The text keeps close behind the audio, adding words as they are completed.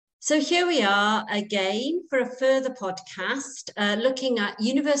So here we are again for a further podcast looking at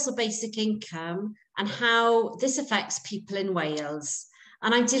universal basic income and how this affects people in Wales.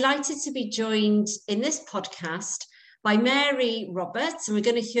 And I'm delighted to be joined in this podcast by Mary Roberts, and we're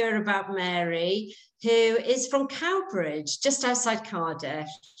going to hear about Mary, who is from Cowbridge, just outside Cardiff.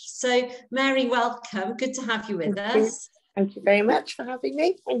 So Mary, welcome. Good to have you with us. Thank you very much for having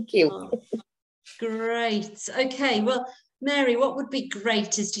me. Thank you. Oh, great. Okay, well, Mary, what would be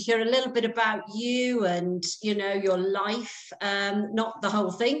great is to hear a little bit about you and, you know, your life, not the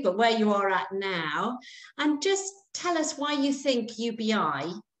whole thing, but where you are at now. And just tell us why you think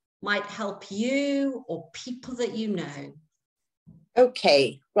UBI might help you or people that you know.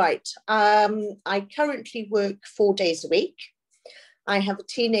 Okay, right. I currently work 4 days a week. I have a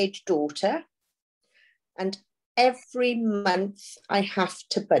teenage daughter, and every month I have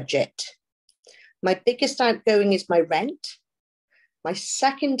to budget. My biggest outgoing is my rent. My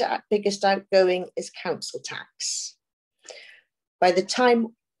second biggest outgoing is council tax. By the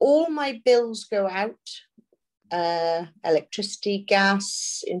time all my bills go out, electricity,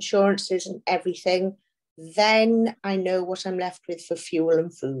 gas, insurances and everything, then I know what I'm left with for fuel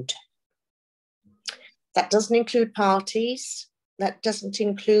and food. That doesn't include parties. That doesn't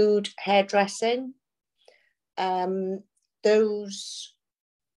include hairdressing.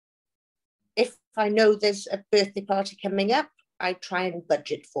 If I know there's a birthday party coming up, I try and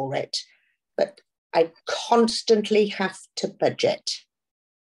budget for it. But I constantly have to budget.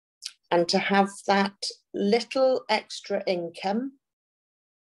 And to have that little extra income,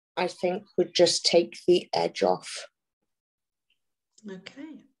 I think would just take the edge off.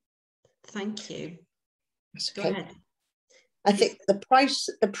 Okay, thank you. That's Go okay. ahead. I think the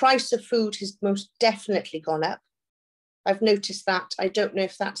price of food has most definitely gone up. I've noticed that. I don't know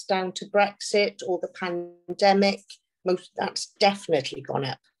if that's down to Brexit or the pandemic. That's definitely gone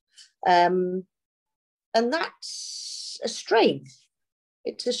up. And that's a strain.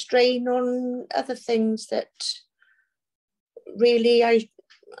 It's a strain on other things that really I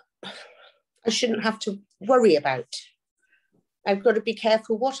shouldn't have to worry about. I've got to be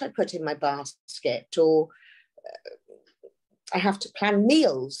careful what I put in my basket, or I have to plan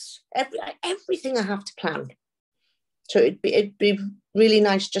meals. Everything I have to plan. So it'd be really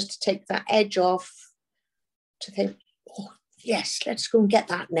nice just to take that edge off, to think, oh, yes, let's go and get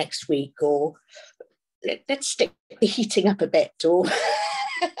that next week, or let's stick the heating up a bit, or...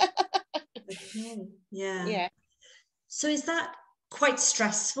 Okay. Yeah. Yeah. So is that quite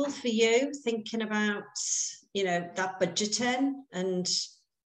stressful for you, thinking about, you know, that budgeting and,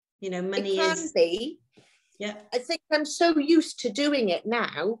 you know, money It can be. Yeah. I think I'm so used to doing it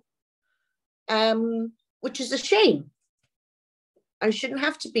now, which is a shame. I shouldn't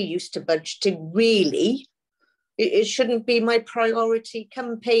have to be used to budgeting, really. It shouldn't be my priority.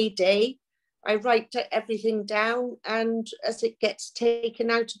 Come payday, I write everything down, and as it gets taken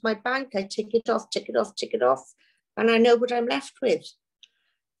out of my bank, I tick it off, and I know what I'm left with.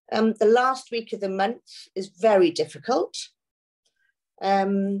 The last week of the month is very difficult.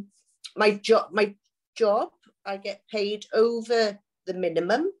 My job, I get paid over the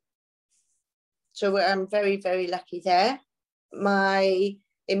minimum. So I'm very, very lucky there. My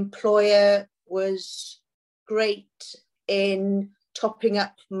employer was great in topping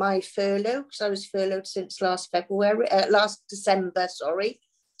up my furlough, because I was furloughed since last December,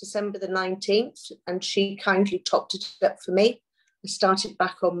 December the 19th, and she kindly topped it up for me. I started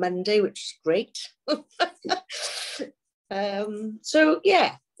back on Monday, which is great. So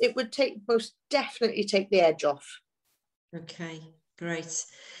yeah, it would most definitely take the edge off. Okay, great.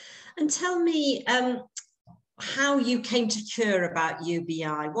 And tell me how you came to care about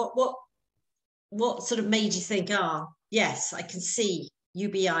UBI. What sort of made you think, yes, I can see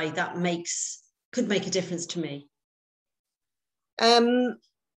UBI, that could make a difference to me? I'm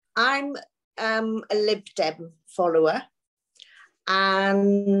a Lib Dem follower,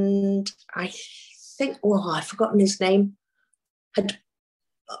 and I think, I've forgotten his name.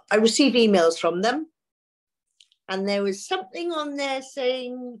 I received emails from them, and there was something on there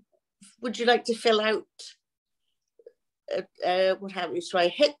saying, would you like to fill out what have you? So I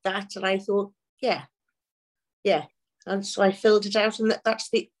hit that, and I thought, yeah. And so I filled it out, and that's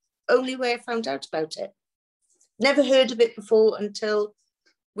the only way I found out about it. Never heard of it before until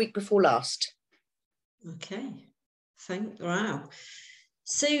week before last. Okay, wow.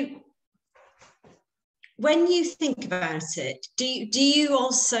 So when you think about it, do you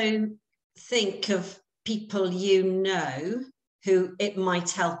also think of people you know who it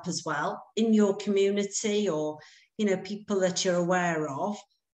might help as well in your community, or, you know, people that you're aware of?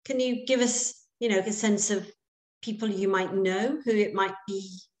 Can you give us, you know, a sense of people you might know who it might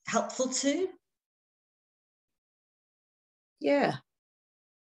be helpful to? Yeah.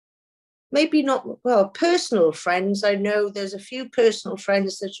 Maybe not, well, personal friends. I know there's a few personal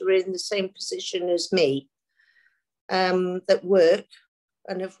friends that are in the same position as me, that work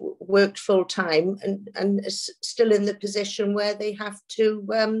and have worked full time and still in the position where they have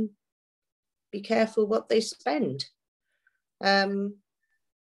to be careful what they spend.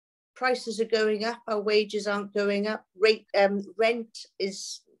 Prices are going up, our wages aren't going up. Rent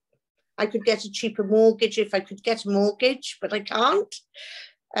is, I could get a cheaper mortgage if I could get a mortgage, but I can't.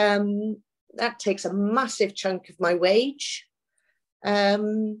 That takes a massive chunk of my wage.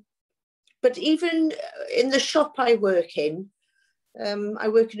 But even in the shop I work in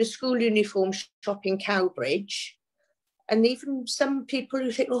a school uniform shop in Cowbridge, and even some people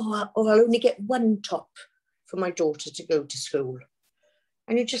who think, oh, I'll only get one top for my daughter to go to school.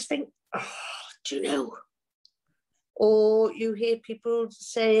 And you just think, oh, do you know? Or you hear people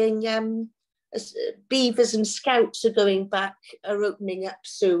saying Beavers and Scouts are opening up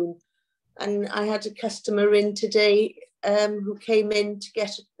soon. And I had a customer in today who came in to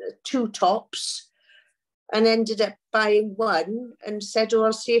get 2 tops and ended up buying one and said, oh,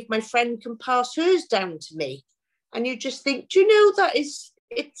 I'll see if my friend can pass hers down to me. And you just think, do you know, it's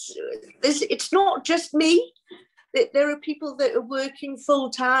not just me. There are people that are working full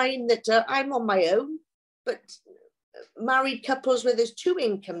time, I'm on my own, but married couples where there's 2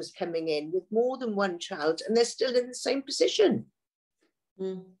 incomes coming in with more than one child and they're still in the same position.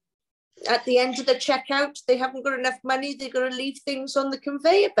 Mm. At the end of the checkout, they haven't got enough money. They've got to leave things on the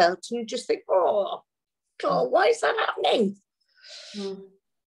conveyor belt. And you just think, oh, God, why is that happening? Mm.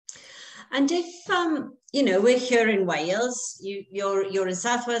 And if, we're here in Wales, you're in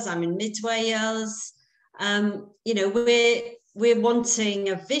South Wales, I'm in Mid Wales, we're wanting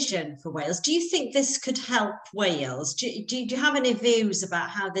a vision for Wales. Do you think this could help Wales? Do you have any views about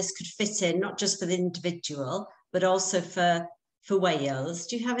how this could fit in, not just for the individual, but also for Wales?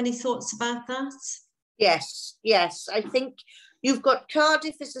 Do you have any thoughts about that? Yes. I think you've got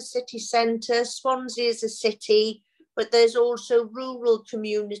Cardiff as a city centre, Swansea as a city, but there's also rural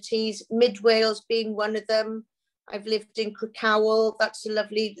communities, Mid Wales being one of them. I've lived in Crickhowell, that's a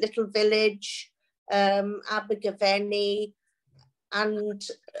lovely little village, Abergavenny, and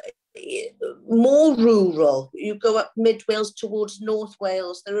more rural. You go up Mid Wales towards North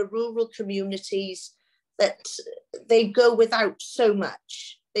Wales, there are rural communities that they go without so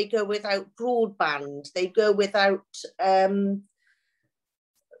much. They go without broadband, they go without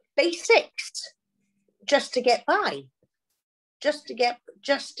basics just to get by.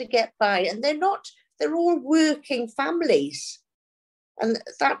 And they're all working families. And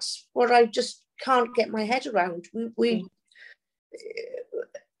that's what I just can't get my head around. We're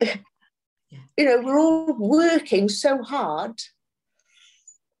all working so hard.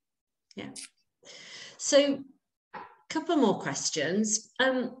 Yeah. So, a couple more questions.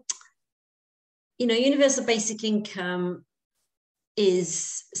 Universal basic income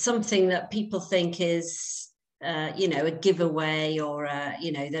is something that people think is, a giveaway, or,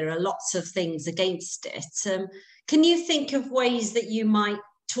 there are lots of things against it. Can you think of ways that you might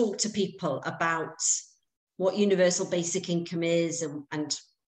talk to people about what universal basic income is and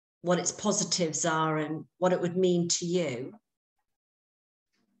what its positives are and what it would mean to you?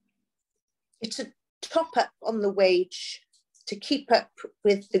 It's a top up on the wage to keep up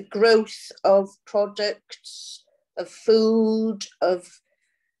with the growth of products, of food, of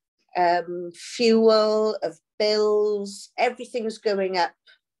fuel, of bills. Everything's going up,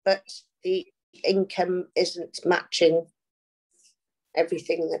 but the income isn't matching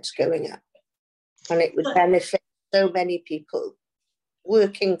everything that's going up. And it would benefit so many people,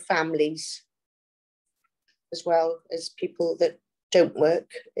 working families, as well as people that don't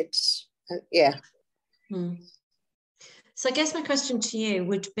work. It's, yeah. So I guess my question to you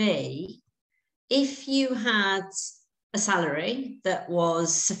would be, if you had a salary that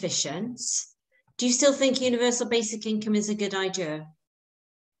was sufficient, do you still think universal basic income is a good idea?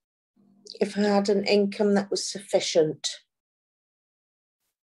 If I had an income that was sufficient,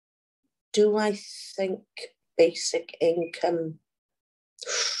 do I think basic income?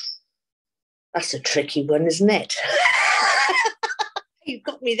 That's a tricky one, isn't it? You've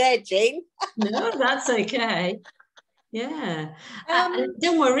got me there, Jane. No, that's okay. Yeah.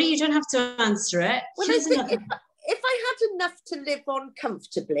 Don't worry, you don't have to answer it. Well, I think if I had enough to live on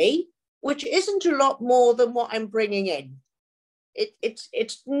comfortably, which isn't a lot more than what I'm bringing in,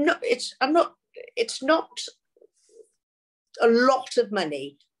 it's not a lot of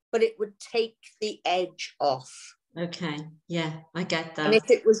money, but it would take the edge off. Okay, yeah, I get that. And if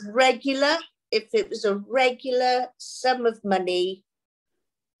it was a regular sum of money,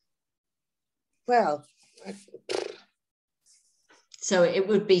 well, so it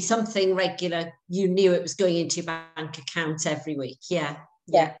would be something regular. You knew it was going into your bank account every week. Yeah.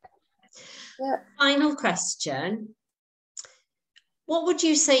 Final question. What would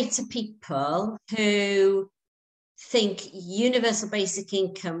you say to people who think universal basic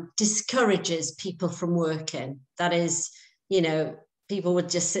income discourages people from working? That is, you know, people would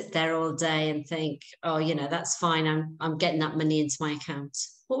just sit there all day and think, oh, you know, that's fine. I'm getting that money into my account.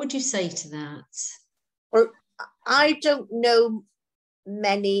 What would you say to that? Well, I don't know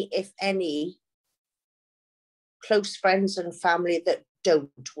many, if any, close friends and family that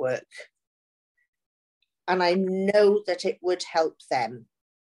don't work. And I know that it would help them.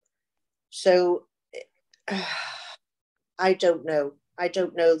 So I don't know. I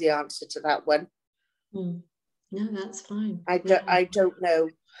don't know the answer to that one. No, that's fine. I don't know.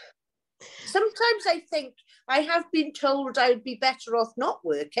 Sometimes I think I have been told I'd be better off not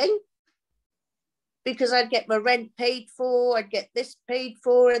working because I'd get my rent paid for, I'd get this paid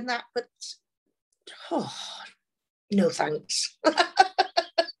for and that, but no thanks.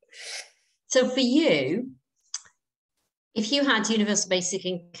 So for you, if you had universal basic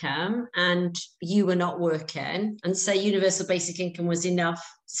income and you were not working, and say universal basic income was enough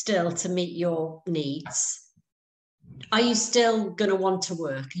still to meet your needs, are you still going to want to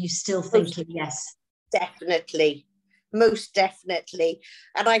work? Are you still thinking yes? Definitely, most definitely.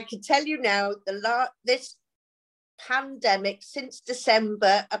 And I can tell you now, this pandemic since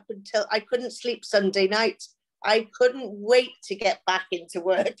December up until I couldn't sleep Sunday night, I couldn't wait to get back into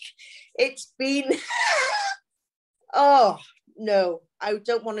work. It's been... Oh, no, I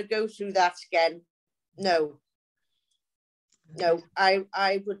don't want to go through that again. No,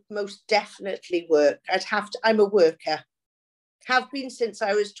 I would most definitely work. I'm a worker. Have been since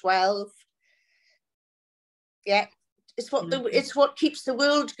I was 12. Yeah, it's what keeps the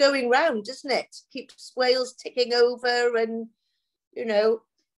world going round, isn't it? Keeps Wales ticking over and, you know,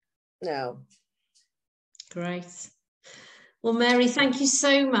 no. Great. Well, Mary, thank you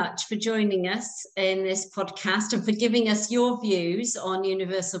so much for joining us in this podcast and for giving us your views on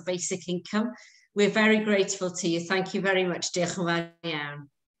universal basic income. We're very grateful to you. Thank you very much. Diolch yn fawr iawn.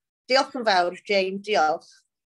 Diolch yn fawr, Jane. Diolch.